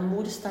lesson, right, and we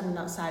were just standing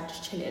outside,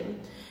 just chilling.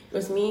 It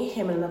was me,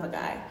 him, and another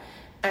guy,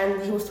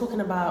 and he was talking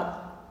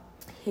about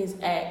his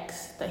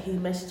ex, that he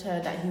messaged her,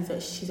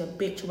 that she's a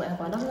bitch or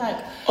whatever, and I'm like,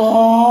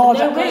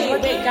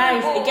 wait,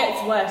 guys, it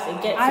gets worse.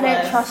 I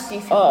don't trust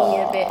you for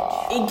being a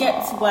bitch. It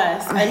gets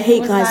worse. I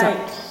hate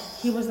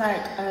guys He was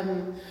like,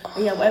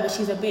 yeah, whatever,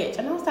 she's a bitch.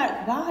 And I was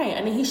like, why?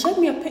 And then he showed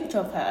me a picture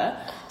of her.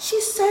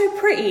 She's so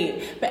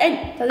pretty. But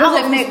that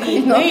doesn't make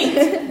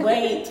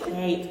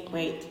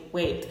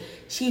wait.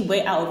 She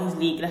way out of his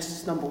league. That's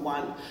just number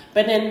one.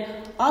 But then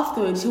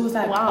afterwards, he was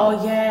like, wow.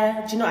 Oh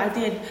yeah, do you know what I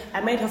did?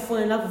 I made her fall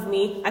in love with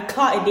me. I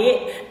carted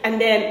it,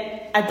 and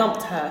then I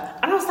dumped her.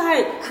 And I was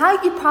like, how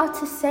are you proud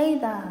to say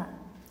that?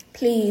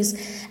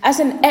 Please, as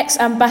an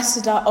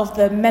ex-ambassador of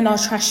the Men Are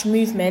Trash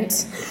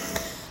movement,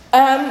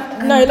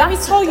 let me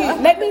tell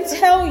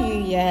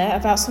you,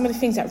 about some of the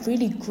things that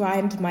really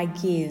grind my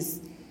gears.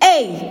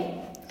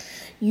 A,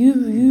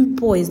 you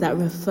boys that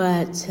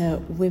refer to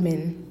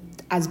women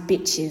as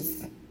bitches.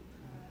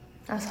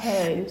 As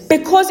hoes.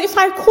 Because if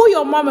I call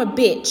your mum a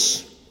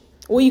bitch,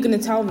 what are you going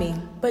to tell me?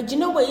 but do you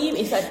know what?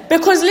 It's like,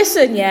 Because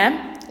listen,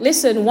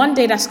 one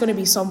day that's going to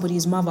be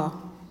somebody's mother.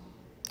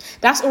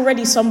 That's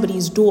already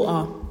somebody's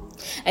daughter.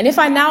 And if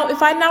I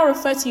now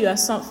refer to you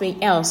as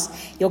something else,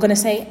 you're gonna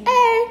say,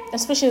 "Oh,"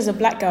 especially as a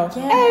black girl.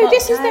 Yeah, "Oh,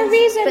 this is guys, the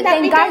reason But that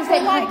then we guys go for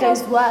don't white have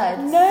girls." those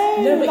words.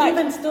 No, but like,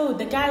 even still,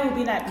 the guy will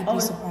be like, you'd be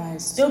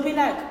surprised. They'll be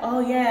like, "Oh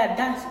yeah,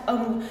 that's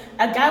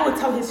a guy will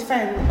tell his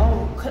friend,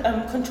 oh,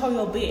 control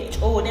your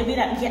bitch," or they'll be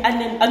like, "Yeah,"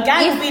 and then a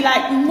guy will be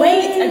like,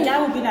 "Wait," a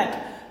guy will be like,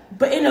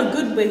 but in a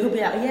good way, he'll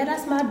be like, "Yeah,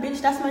 that's my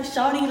bitch, that's my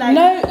shawty." Like,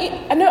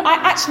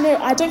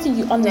 I don't think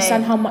you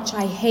understand how much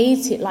I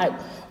hate it. Like,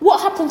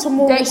 what happened to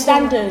moral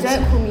standards?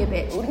 Don't call me a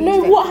bitch. Please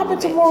No, don't what call me happened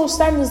a to bitch. moral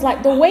standards?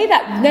 Like the way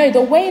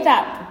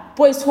that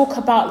boys talk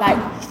about like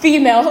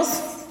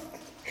females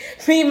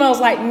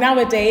like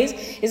nowadays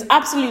is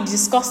absolutely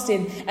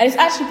disgusting, and it's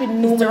actually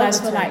been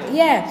normalized for like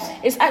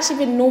it's actually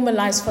been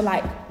normalized for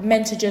like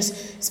men to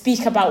just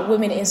speak about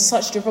women in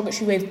such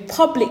derogatory ways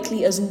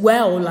publicly as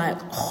well. Like,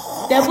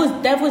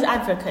 devil's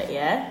advocate,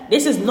 yeah.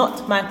 This is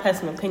not my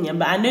personal opinion,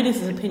 but I know this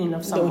is the opinion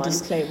of someone. little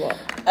disclaimer.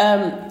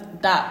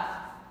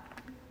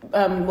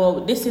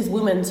 Well, this is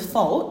women's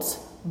fault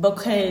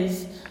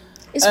because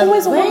It's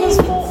always a woman's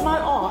fault,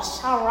 man. Oh,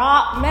 shut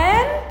up,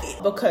 man.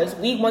 Because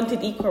we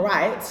wanted equal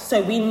rights,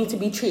 so we need to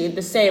be treated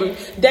the same.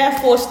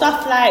 Therefore,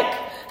 stuff like,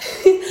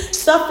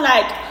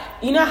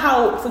 you know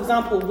how, for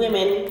example,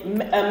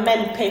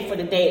 men pay for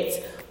the dates.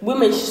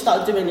 Women should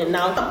start doing it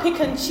now. Pick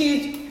and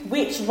choose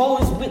which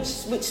roles,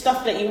 which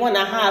stuff that you want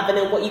to have, and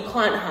then what you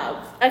can't have.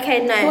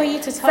 Okay, no. Who are you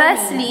to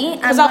tell me?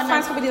 Because I'll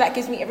find somebody that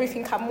gives me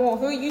everything and more.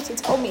 Who are you to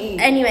tell me?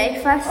 Anyway,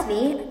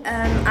 firstly,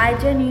 I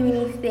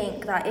genuinely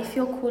think that if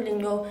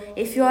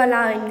you're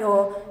allowing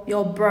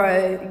your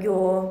bro,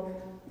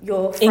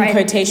 your friend, in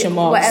quotation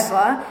marks,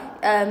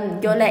 whatever,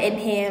 you're letting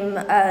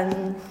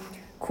him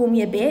call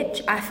me a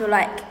bitch. I feel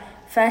like,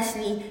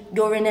 firstly,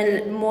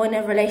 you're more in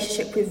a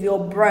relationship with your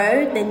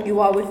bro than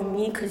you are with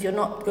me, because you're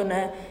not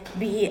gonna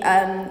be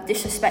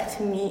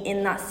disrespecting me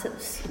in that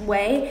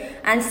way.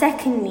 And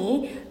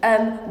secondly,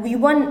 we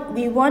want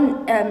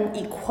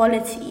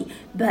equality,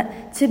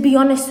 but to be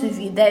honest with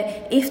you,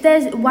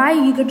 why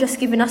are you just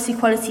giving us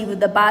equality with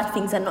the bad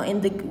things and not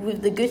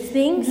with the good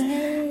things?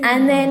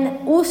 And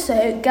then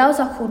also, girls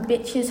are called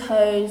bitches,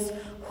 hoes,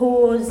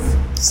 whores,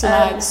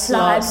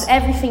 slugs,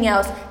 everything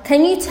else.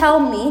 Can you tell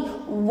me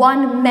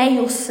one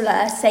male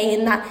slur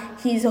saying that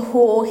he's a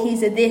whore,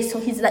 he's a this, or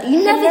he's that?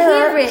 You never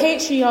hear it.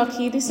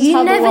 Patriarchy. This is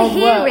how the world works.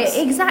 You never hear it.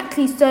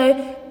 Exactly.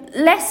 So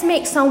let's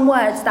make some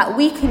words that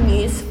we can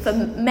use for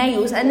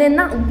males, and then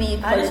that will be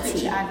I just think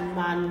equality. you add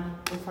man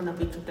in front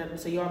of each of them,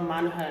 so you're a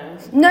man, her.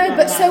 No,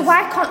 but so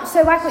why can't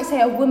you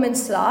say a woman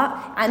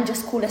slut and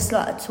just call a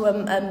slut to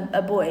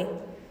a boy?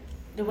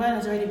 The word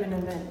has already been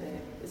invented.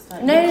 It's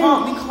like, No,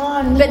 we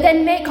can't. But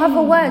then make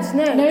other words.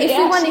 No, No, if it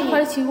you want actually-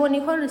 equality, you want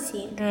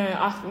equality.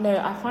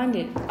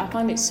 I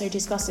find it so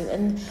disgusting.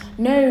 And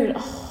no,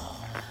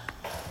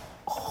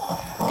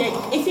 Okay,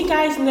 if you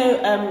guys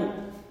know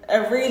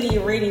a really,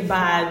 really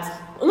bad,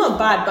 well, not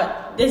bad,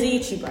 but there's a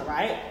YouTuber,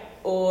 right?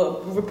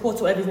 Or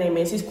reporter, whatever his name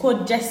is. He's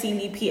called Jesse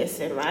Lee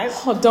Peterson, right?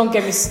 oh, don't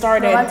get me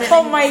started. No, I don't Oh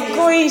think my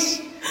it's-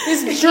 gosh,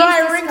 this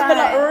dry this wrinkle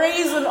guy. like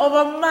raisin of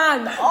a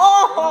man.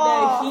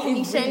 Oh, No, Can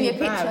you is show me a really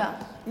bad.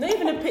 picture? Not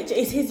even a picture.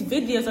 It's his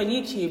videos on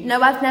YouTube.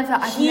 No, I've never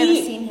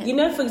seen him. You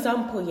know, for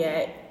example,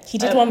 yeah. He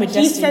did one with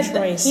he Destiny said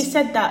that, Choice. He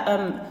said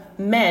that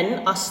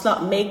men are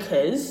slut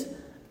makers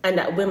and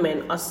that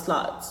women are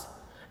sluts,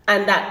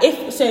 and that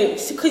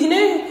because you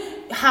know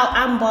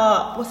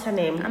how what's her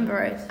name?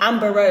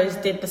 Amber Rose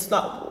did the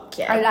slut walk.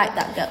 Yeah, I like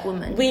that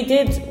woman. we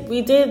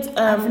did.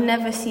 I've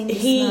never seen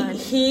this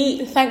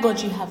man. thank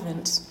God you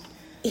haven't.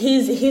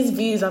 His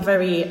views are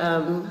very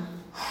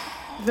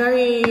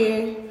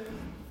very.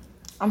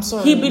 I'm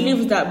sorry. He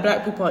believes that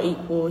black people are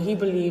equal. He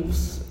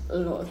believes a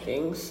lot of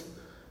things.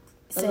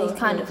 So he's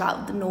kind of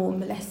out the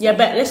norm, let's say. Yeah,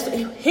 but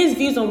his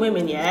views on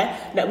women,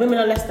 that women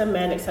are less than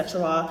men,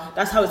 etc.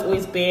 That's how it's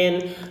always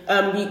been.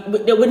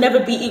 There will never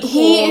be equal.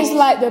 He is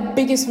like the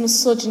biggest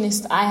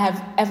misogynist I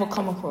have ever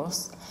come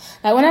across.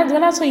 Like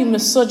when I tell you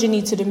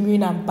misogyny to the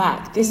moon and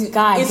back, this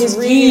guy, his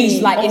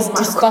views, like, it's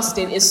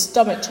disgusting. It's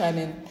stomach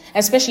churning,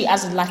 especially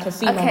as like a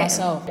female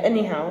myself.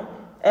 Anyhow,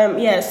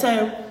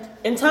 so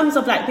in terms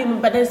of like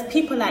women, but there's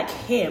people like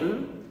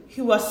him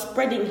who are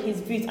spreading his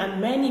views,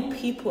 and many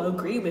people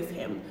agree with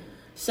him.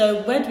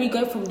 So where do we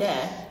go from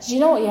there? Do you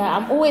know what? Yeah,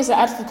 I'm always an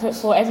advocate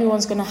for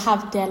everyone's gonna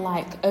have their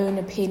like own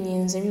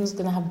opinions. Everyone's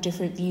gonna have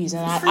different views,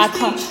 and I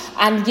can't.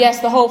 And yes,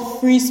 the whole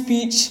free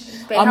speech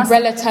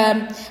umbrella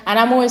term. And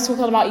I'm always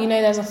talking about,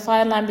 there's a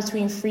fine line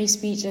between free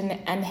speech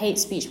and hate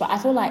speech. But I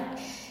feel like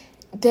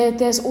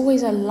there's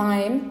always a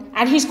line,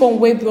 and he's gone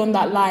way beyond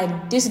that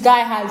line. This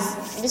guy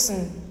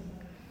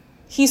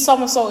he's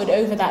somersaulted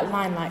over that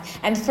line,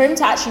 and for him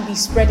to actually be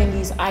spreading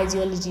these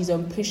ideologies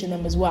and pushing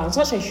them as well on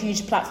such a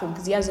huge platform,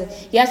 because he has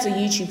a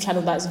YouTube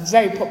channel that's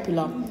very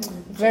popular,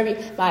 very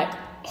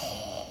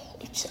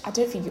I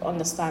don't think you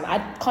understand. I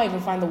can't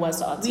even find the words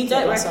to articulate. We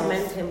don't myself.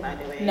 recommend him, by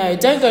the way. No,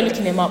 don't go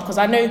looking him up, because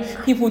I know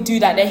people do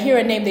that. They hear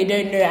a name they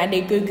don't know and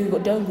they go Google.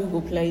 Don't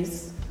Google,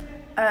 please.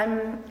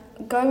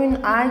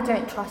 I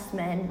don't trust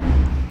men.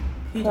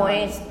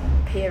 Point.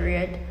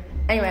 Period.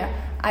 Anyway,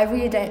 I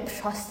really don't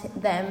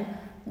trust them.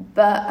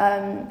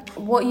 But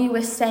what you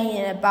were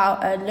saying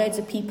about loads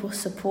of people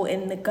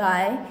supporting the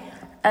guy,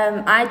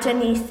 I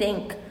genuinely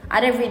think I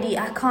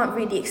can't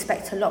really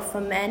expect a lot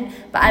from men,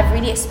 but I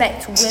really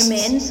expect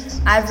women.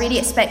 I really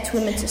expect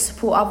women to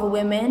support other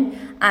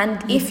women.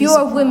 And if you're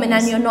a woman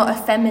and you're not a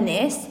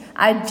feminist,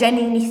 I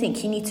genuinely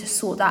think you need to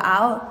sort that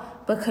out.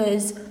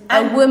 Because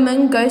a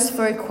woman goes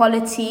for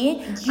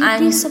equality. You'd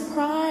be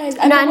surprised.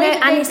 And I know,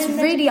 and it's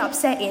really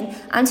upsetting.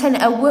 I'm telling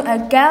you, a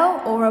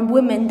girl or a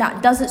woman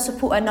that doesn't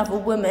support another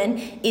woman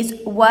is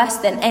worse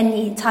than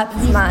any type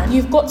of man.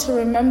 You've got to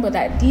remember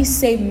that these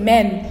same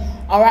men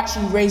are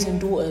actually raising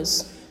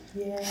daughters.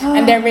 Yeah.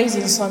 And they're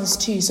raising sons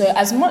too. So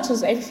as much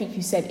as everything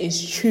you said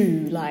is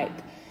true, like,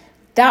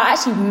 there are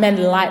actually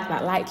men like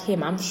that, like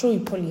him. I'm sure he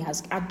probably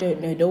has. I don't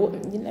know.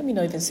 Let me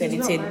know if it's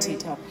anything too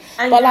tough.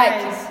 But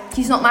like,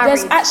 he's not married.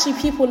 There's actually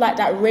people like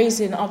that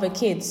raising other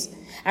kids.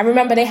 And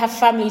remember, they have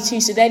family too.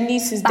 So their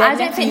nieces, their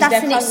nephews, I don't think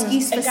that's an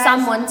excuse for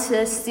someone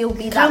to still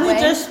be that way.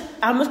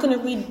 I'm just going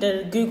to read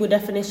the Google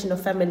definition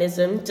of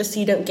feminism, just so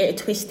you don't get it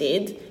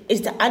twisted.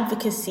 Is the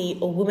advocacy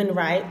of women's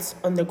rights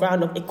on the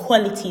ground of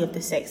equality of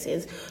the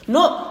sexes,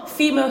 not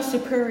female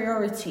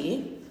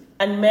superiority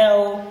and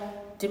male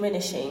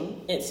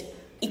diminishing. It's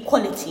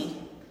equality,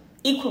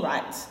 equal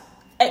rights,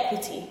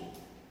 equity.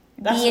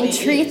 That's being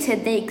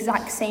treated the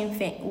exact same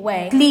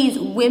way. Please,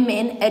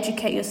 women,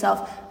 educate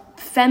yourself.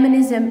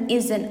 Feminism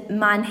isn't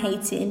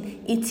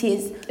man-hating. It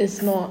is.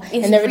 It's not.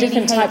 And there are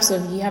different types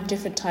of. You have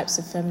different types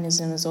of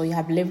feminism as well. You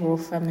have liberal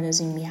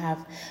feminism. You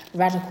have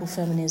radical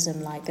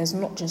feminism. Like, there's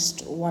not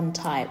just one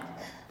type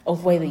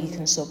of way that you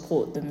can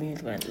support the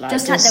movement. Like,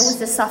 just like there was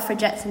the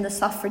suffragettes and the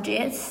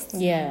suffragists.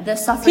 Yeah. The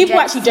suffragettes. People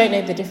actually don't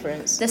know the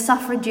difference. The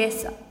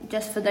suffragists,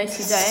 just for those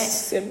who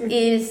don't,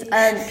 is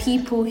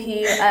people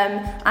who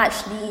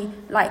actually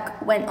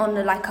like went on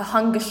a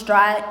hunger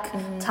strike,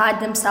 tied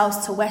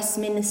themselves to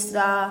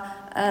Westminster,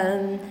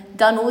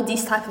 done all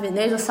these type of things.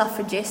 Those are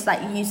suffragists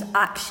that use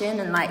action,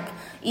 and like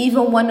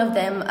even one of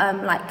them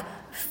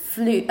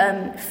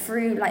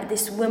threw like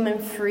this woman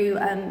threw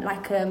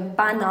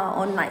banner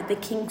on like the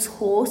king's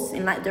horse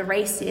in like the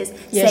races,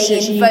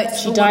 saying vote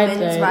for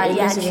women's rights.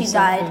 Yeah, and she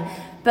died.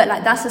 But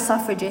like that's a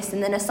suffragist,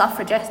 and then a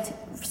suffragette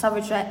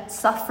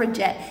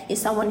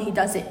is someone who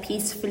does it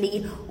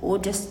peacefully or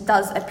just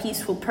does a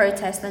peaceful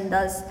protest and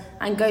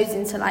goes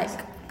into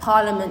like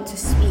parliament to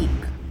speak,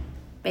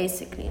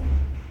 basically.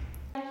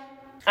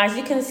 As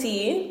you can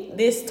see,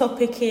 this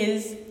topic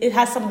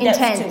has some depth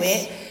to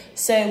it.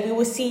 So we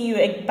will see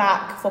you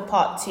back for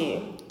part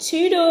 2.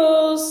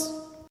 Toodles!